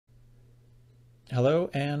Hello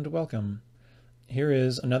and welcome. Here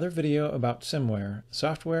is another video about SMMware,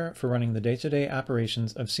 software for running the day-to-day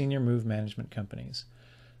operations of senior move management companies.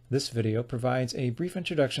 This video provides a brief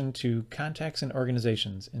introduction to contacts and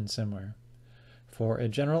organizations in SMMware. For a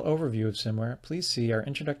general overview of SMMware, please see our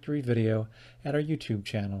introductory video at our YouTube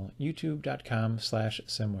channel,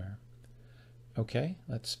 youtube.com/SMMware. Okay,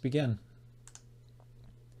 let's begin.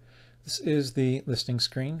 This is the listing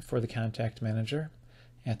screen for the Contact Manager.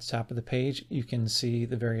 At the top of the page, you can see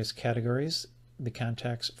the various categories the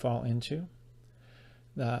contacts fall into.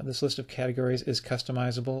 This list of categories is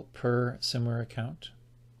customizable per SMMware account.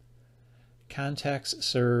 Contacts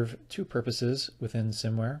serve two purposes within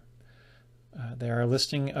SMMware. They are a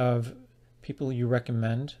listing of people you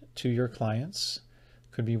recommend to your clients.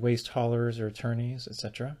 Could be waste haulers or attorneys,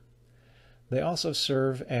 etc. They also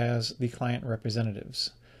serve as the client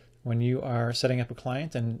representatives. When you are setting up a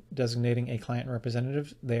client and designating a client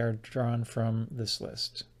representative, they are drawn from this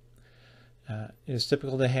list. It is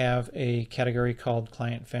typical to have a category called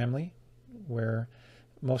Client Family, where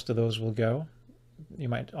most of those will go. You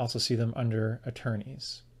might also see them under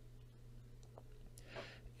Attorneys.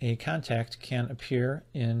 A contact can appear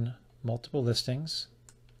in multiple listings,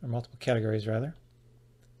 or multiple categories rather.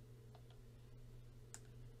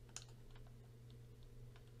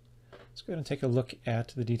 Let's go ahead and take a look at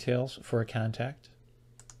the details for a contact.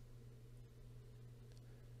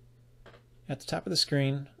 At the top of the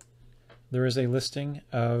screen, there is a listing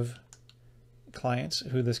of clients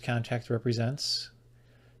who this contact represents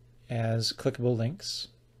as clickable links.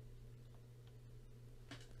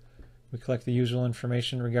 We collect the usual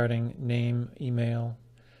information regarding name, email,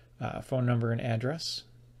 phone number, and address.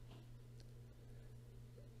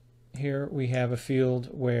 Here we have a field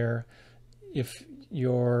where if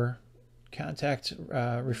your contact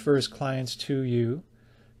refers clients to you,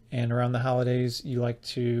 and around the holidays you like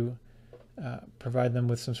to provide them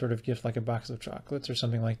with some sort of gift like a box of chocolates or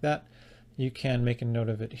something like that, you can make a note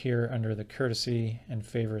of it here under the Courtesy and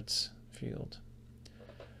Favorites field.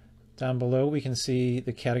 Down below we can see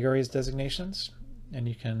the categories designations, and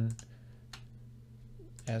you can,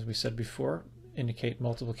 as we said before, indicate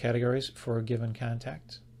multiple categories for a given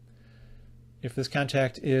contact. If this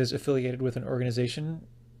contact is affiliated with an organization,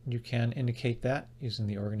 you can indicate that using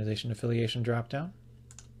the organization affiliation dropdown.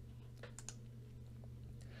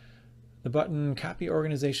 The button Copy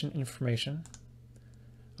Organization Information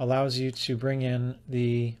allows you to bring in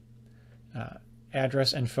the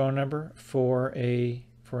address and phone number for an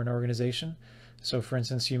organization. So for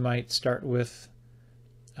instance, you might start with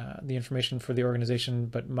the information for the organization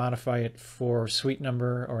but modify it for suite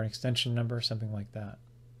number or an extension number, something like that.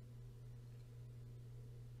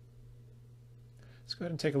 Let's go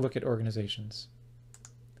ahead and take a look at organizations.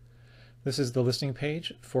 This is the listing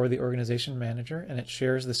page for the Organization Manager, and it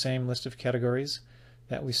shares the same list of categories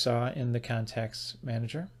that we saw in the Contacts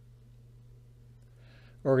Manager.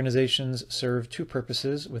 Organizations serve two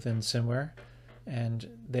purposes within SMMware, and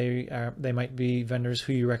they might be vendors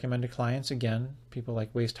who you recommend to clients, again, people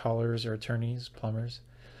like waste haulers or attorneys, plumbers.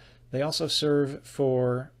 They also serve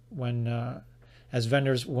for as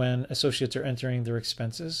vendors when associates are entering their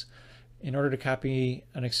expenses. In order to copy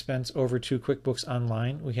an expense over to QuickBooks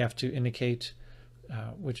Online, we have to indicate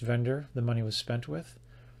which vendor the money was spent with.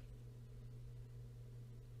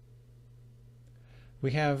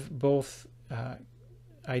 We have both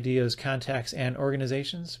ideas, contacts, and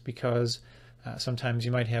organizations because sometimes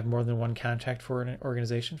you might have more than one contact for an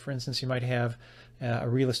organization. For instance, you might have a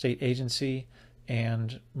real estate agency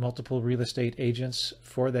and multiple real estate agents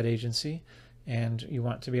for that agency, and you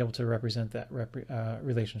want to be able to represent that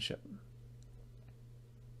relationship.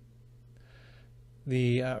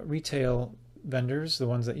 The retail vendors, the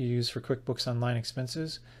ones that you use for QuickBooks Online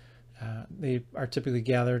expenses, they are typically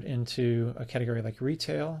gathered into a category like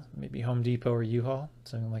retail, maybe Home Depot or U-Haul,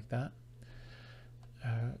 something like that.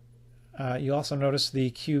 You also notice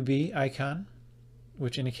the QB icon,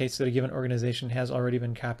 which indicates that a given organization has already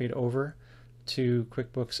been copied over to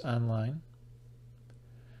QuickBooks Online.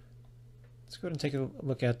 Let's go ahead and take a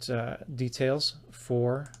look at details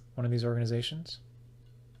for one of these organizations.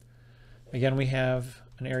 Again, we have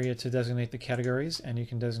an area to designate the categories, and you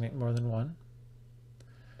can designate more than one.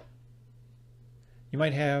 You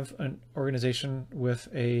might have an organization with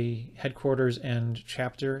a headquarters and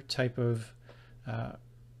chapter type of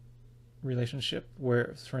relationship,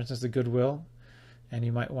 where, for instance, the Goodwill, and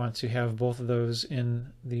you might want to have both of those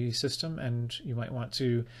in the system, and you might want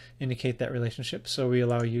to indicate that relationship, so we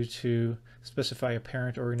allow you to specify a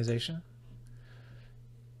parent organization.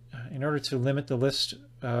 In order to limit the list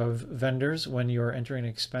of vendors when you are entering an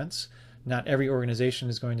expense, Not every organization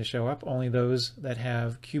is going to show up, only those that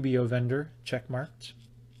have QBO vendor checkmarked.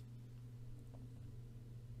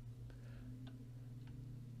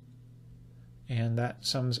 And that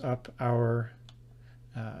sums up our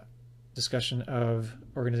discussion of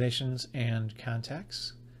organizations and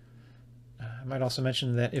contacts. I might also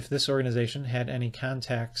mention that if this organization had any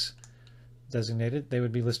contacts designated, they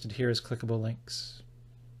would be listed here as clickable links.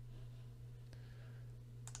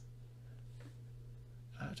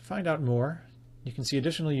 To find out more, you can see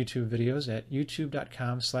additional YouTube videos at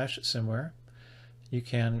youtube.com/SMMware. You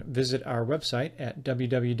can visit our website at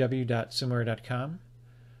www.smware.com,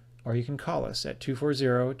 or you can call us at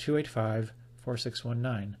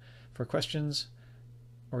 240-285-4619 for questions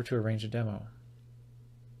or to arrange a demo.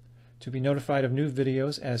 To be notified of new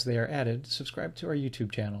videos as they are added, subscribe to our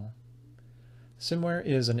YouTube channel. SMMware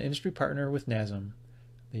is an industry partner with NASM,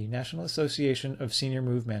 the National Association of Senior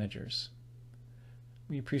Move Managers.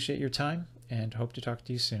 We appreciate your time and hope to talk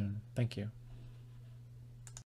to you soon. Thank you.